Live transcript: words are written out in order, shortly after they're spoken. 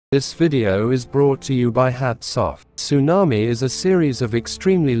This video is brought to you by Hats Off. Tsunami is a series of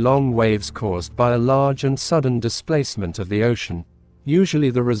extremely long waves caused by a large and sudden displacement of the ocean, usually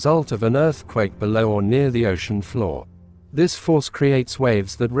the result of an earthquake below or near the ocean floor. This force creates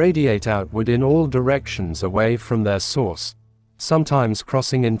waves that radiate outward in all directions away from their source, sometimes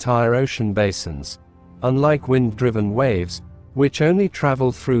crossing entire ocean basins. Unlike wind-driven waves, which only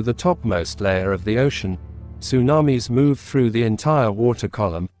travel through the topmost layer of the ocean, tsunamis move through the entire water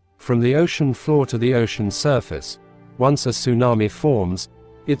column, from the ocean floor to the ocean surface. Once a tsunami forms,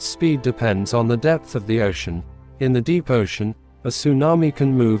 its speed depends on the depth of the ocean. In the deep ocean, a tsunami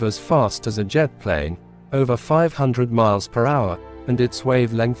can move as fast as a jet plane, over 500 miles per hour, and its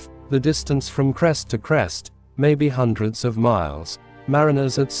wavelength, the distance from crest to crest, may be hundreds of miles.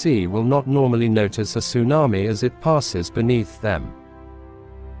 Mariners at sea will not normally notice a tsunami as it passes beneath them.